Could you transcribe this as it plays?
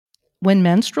When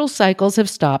menstrual cycles have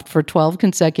stopped for 12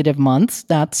 consecutive months,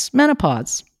 that's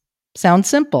menopause. Sounds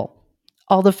simple.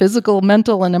 All the physical,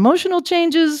 mental, and emotional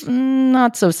changes,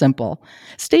 not so simple.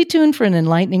 Stay tuned for an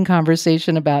enlightening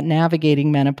conversation about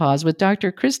navigating menopause with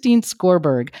Dr. Christine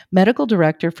Skorberg, Medical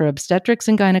Director for Obstetrics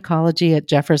and Gynecology at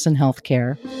Jefferson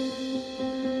Healthcare.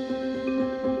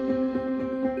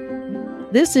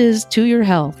 This is To Your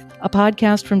Health, a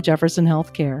podcast from Jefferson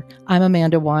Healthcare. I'm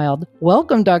Amanda Wild.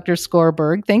 Welcome, Dr.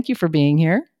 Skorberg. Thank you for being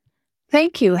here.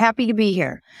 Thank you. Happy to be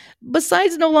here.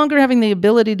 Besides no longer having the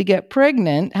ability to get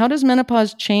pregnant, how does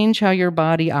menopause change how your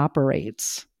body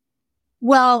operates?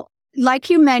 Well,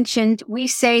 like you mentioned, we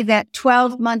say that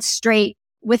 12 months straight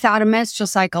without a menstrual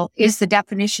cycle is the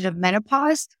definition of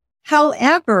menopause.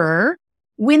 However,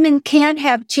 women can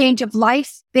have change of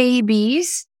life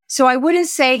babies. So I wouldn't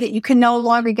say that you can no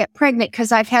longer get pregnant,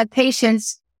 because I've had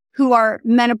patients who are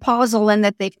menopausal and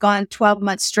that they've gone 12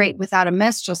 months straight without a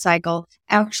menstrual cycle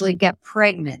actually get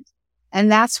pregnant. And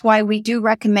that's why we do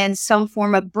recommend some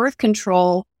form of birth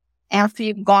control after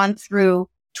you've gone through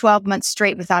 12 months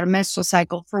straight without a menstrual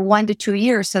cycle for 1 to 2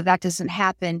 years, so that doesn't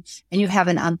happen and you have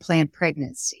an unplanned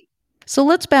pregnancy. So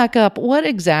let's back up. What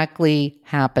exactly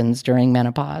happens during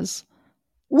menopause?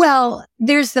 Well,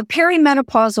 there's the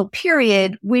perimenopausal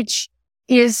period, which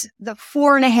is the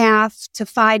 4.5 to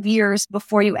 5 years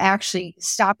before you actually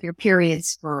stop your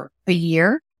periods for a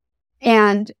year.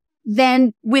 And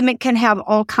then women can have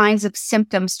all kinds of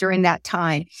symptoms during that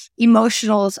time.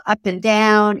 Emotionals up and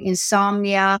down,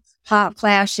 insomnia, hot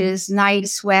flashes, night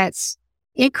sweats,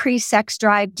 increased sex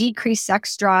drive, decreased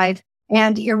sex drive,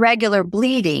 and irregular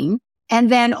bleeding. And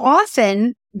then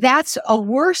often that's a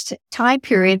worse time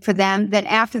period for them than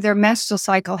after their menstrual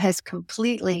cycle has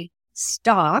completely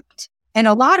stopped. And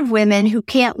a lot of women who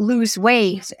can't lose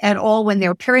weight at all when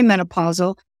they're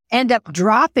perimenopausal end up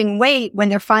dropping weight when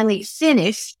they're finally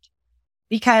finished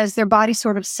because their body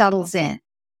sort of settles in.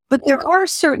 But there are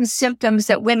certain symptoms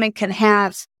that women can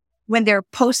have when they're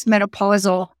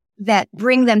postmenopausal that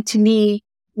bring them to me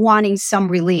wanting some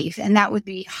relief. And that would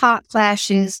be hot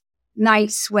flashes,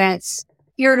 night sweats,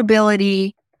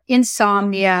 irritability,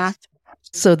 insomnia.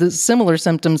 So the similar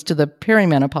symptoms to the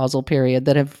perimenopausal period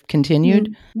that have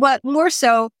continued? But more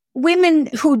so, women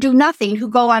who do nothing, who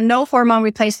go on no hormone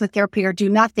replacement therapy or do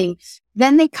nothing,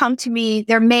 then they come to me,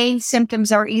 their main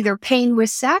symptoms are either pain with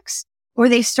sex or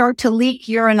they start to leak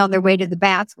urine on their way to the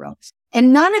bathroom.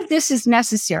 And none of this is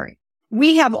necessary.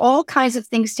 We have all kinds of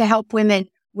things to help women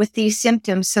with these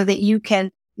symptoms so that you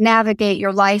can navigate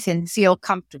your life and feel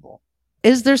comfortable.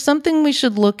 Is there something we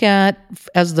should look at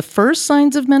as the first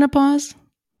signs of menopause?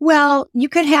 Well, you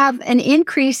could have an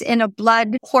increase in a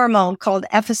blood hormone called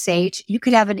FSH. You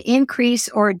could have an increase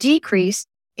or a decrease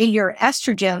in your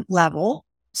estrogen level.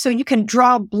 So you can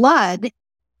draw blood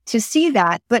to see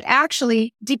that. But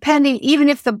actually, depending, even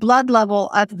if the blood level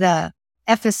of the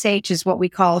FSH is what we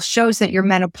call shows that you're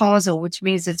menopausal, which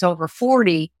means it's over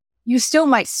 40, you still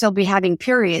might still be having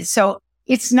periods. So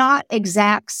it's not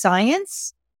exact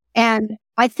science. And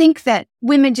I think that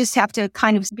women just have to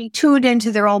kind of be tuned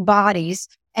into their own bodies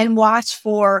and watch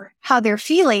for how they're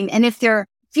feeling. And if they're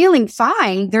feeling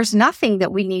fine, there's nothing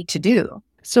that we need to do.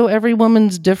 So every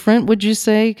woman's different, would you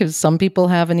say? Because some people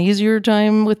have an easier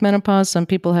time with menopause. Some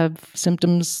people have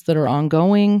symptoms that are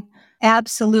ongoing.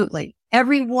 Absolutely.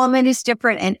 Every woman is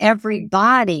different and every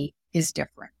body is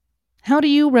different. How do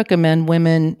you recommend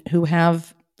women who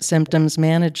have symptoms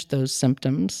manage those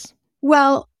symptoms?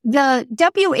 Well, the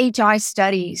WHI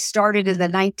study started in the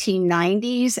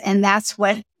 1990s, and that's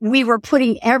what we were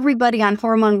putting everybody on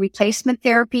hormone replacement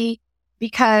therapy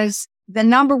because the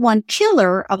number one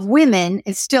killer of women,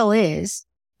 it still is,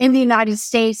 in the United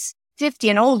States,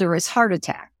 50 and older, is heart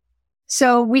attack.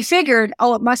 So we figured,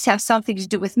 it must have something to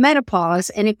do with menopause.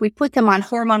 And if we put them on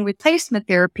hormone replacement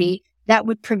therapy, that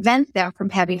would prevent them from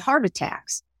having heart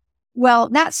attacks. Well,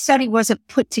 that study wasn't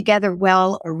put together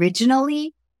well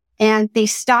originally. And they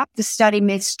stopped the study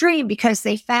midstream because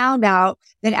they found out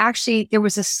that actually there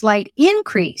was a slight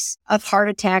increase of heart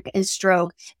attack and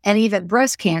stroke and even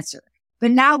breast cancer.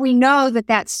 But now we know that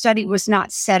that study was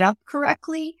not set up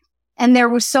correctly. And there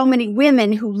were so many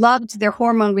women who loved their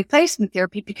hormone replacement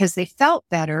therapy because they felt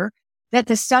better that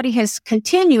the study has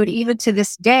continued even to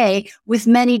this day with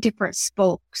many different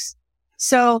spokes.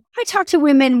 So I talk to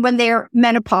women when they're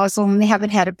menopausal and they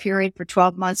haven't had a period for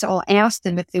 12 months. I'll ask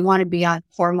them if they want to be on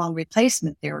hormone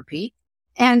replacement therapy.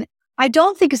 And I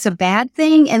don't think it's a bad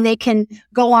thing. And they can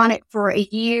go on it for a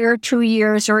year, 2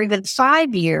 years, or even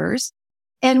 5 years.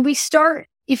 And we start,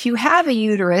 if you have a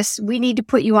uterus, we need to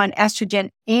put you on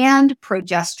estrogen and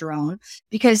progesterone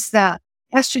because the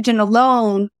estrogen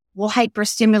alone will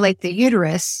hyperstimulate the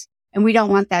uterus And we don't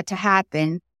want that to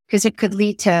happen because it could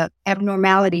lead to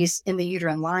abnormalities in the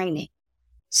uterine lining.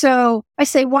 So I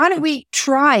say, why don't we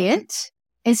try it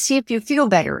and see if you feel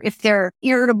better? If they're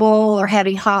irritable or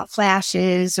having hot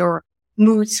flashes or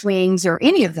mood swings or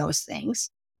any of those things,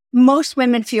 most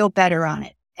women feel better on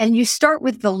it. And you start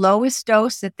with the lowest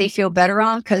dose that they feel better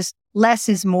on because less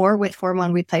is more with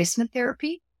hormone replacement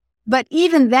therapy. But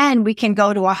even then, we can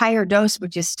go to a higher dose,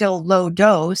 which is still low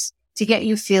dose, to get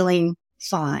you feeling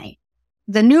fine.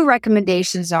 The new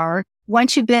recommendations are,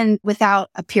 once you've been without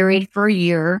a period for a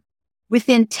year,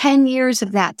 within 10 years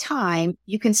of that time,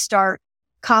 you can start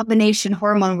combination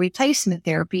hormone replacement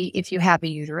therapy if you have a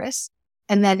uterus,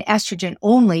 and then estrogen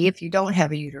only if you don't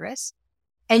have a uterus.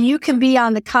 And you can be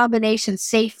on the combination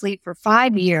safely for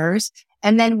 5 years,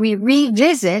 and then we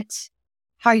revisit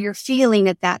how you're feeling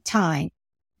at that time.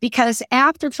 Because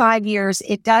after 5 years,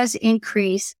 it does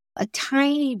increase a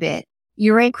tiny bit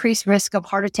your increased risk of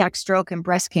heart attack, stroke, and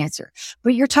breast cancer.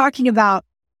 But you're talking about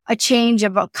a change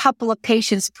of a couple of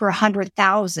patients per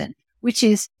 100,000, which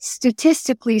is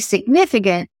statistically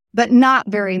significant, but not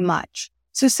very much.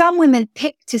 So some women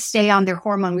pick to stay on their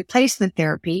hormone replacement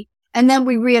therapy, and then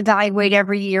we reevaluate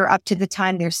every year up to the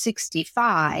time they're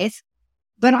 65.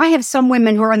 But I have some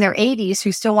women who are in their 80s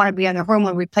who still want to be on their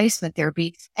hormone replacement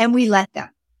therapy, and we let them.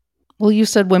 Well, you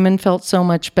said women felt so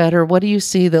much better. What do you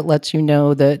see that lets you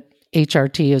know that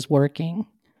HRT is working?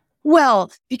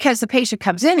 Well, because the patient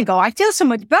comes in and go, I feel so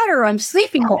much better. I'm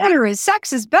sleeping better and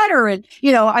sex is better. And,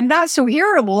 I'm not so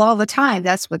irritable all the time.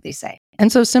 That's what they say.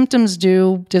 And so symptoms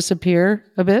do disappear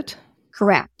a bit?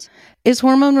 Correct. Is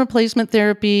hormone replacement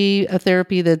therapy a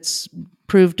therapy that's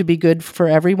proved to be good for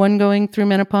everyone going through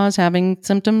menopause, having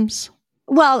symptoms?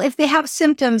 Well, if they have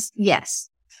symptoms, yes.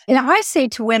 And I say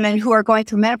to women who are going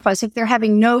through menopause, if they're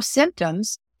having no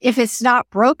symptoms, if it's not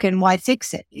broken, why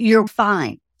fix it? You're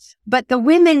fine. But the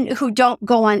women who don't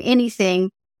go on anything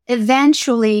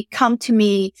eventually come to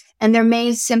me and their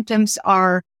main symptoms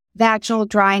are vaginal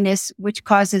dryness, which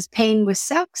causes pain with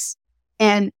sex,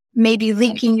 and maybe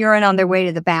leaking urine on their way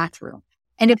to the bathroom.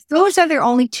 And if those are their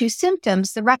only two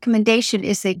symptoms, the recommendation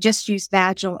is they just use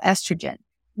vaginal estrogen,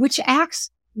 which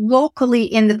acts locally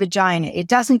in the vagina. It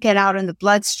doesn't get out in the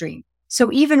bloodstream. So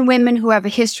even women who have a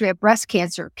history of breast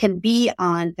cancer can be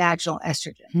on vaginal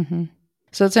estrogen. Mm-hmm.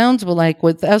 So it sounds like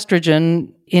with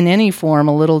estrogen, in any form,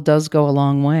 a little does go a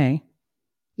long way.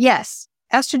 Yes,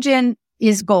 estrogen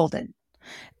is golden.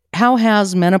 How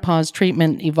has menopause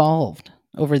treatment evolved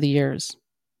over the years?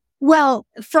 Well,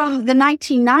 from the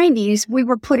 1990s, we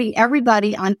were putting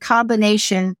everybody on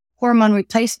combination hormone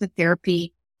replacement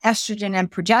therapy, estrogen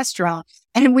and progesterone,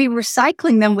 and we were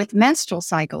cycling them with menstrual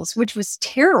cycles, which was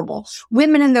terrible.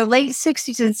 Women in their late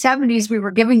 60s and 70s, we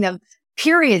were giving them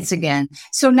periods again.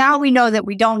 So now we know that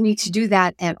we don't need to do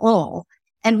that at all.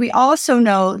 And we also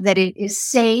know that it is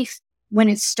safe when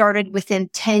it's started within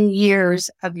 10 years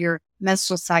of your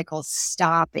menstrual cycle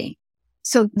stopping.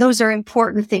 So those are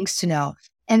important things to know.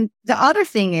 And the other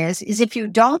thing is if you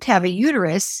don't have a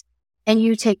uterus and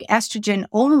you take estrogen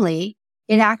only,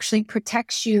 it actually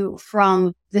protects you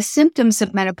from the symptoms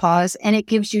of menopause, and it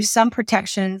gives you some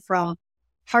protection from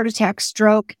heart attack,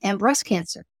 stroke, and breast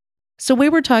cancer. So we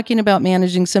were talking about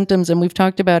managing symptoms, and we've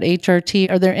talked about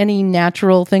HRT. Are there any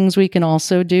natural things we can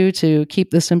also do to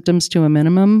keep the symptoms to a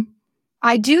minimum?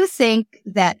 I do think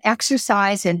that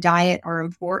exercise and diet are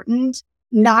important.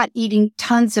 Not eating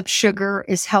tons of sugar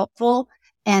is helpful,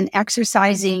 and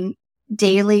exercising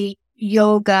daily,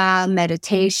 yoga,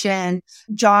 meditation,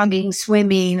 jogging,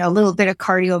 swimming, a little bit of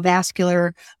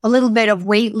cardiovascular, a little bit of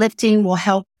weightlifting will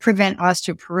help prevent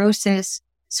osteoporosis.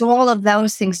 So all of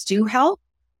those things do help.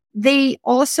 They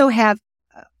also have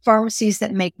pharmacies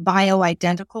that make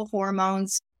bioidentical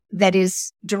hormones that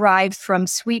is derived from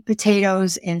sweet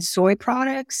potatoes and soy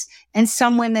products. And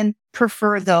some women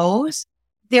prefer those.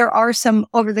 There are some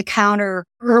over-the-counter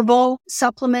herbal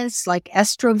supplements like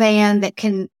Estrovan that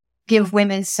can give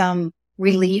women some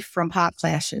relief from hot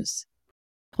flashes.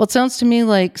 Well, it sounds to me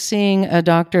like seeing a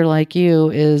doctor like you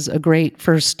is a great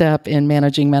first step in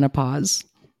managing menopause.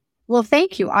 Well,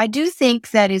 thank you. I do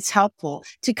think that it's helpful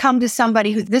to come to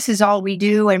somebody who this is all we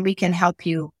do and we can help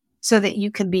you so that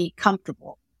you can be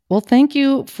comfortable. Well, thank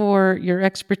you for your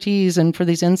expertise and for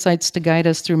these insights to guide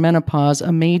us through menopause,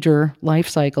 a major life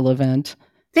cycle event.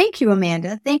 Thank you,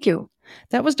 Amanda. Thank you.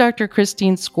 That was Dr.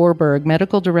 Christine Skorberg,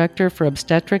 Medical Director for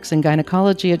Obstetrics and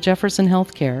Gynecology at Jefferson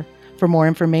Healthcare. For more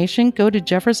information, go to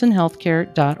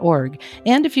jeffersonhealthcare.org.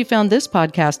 And if you found this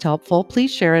podcast helpful,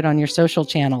 please share it on your social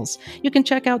channels. You can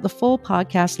check out the full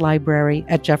podcast library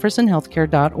at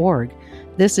jeffersonhealthcare.org.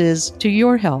 This is To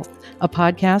Your Health, a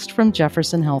podcast from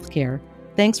Jefferson Healthcare.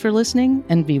 Thanks for listening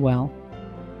and be well.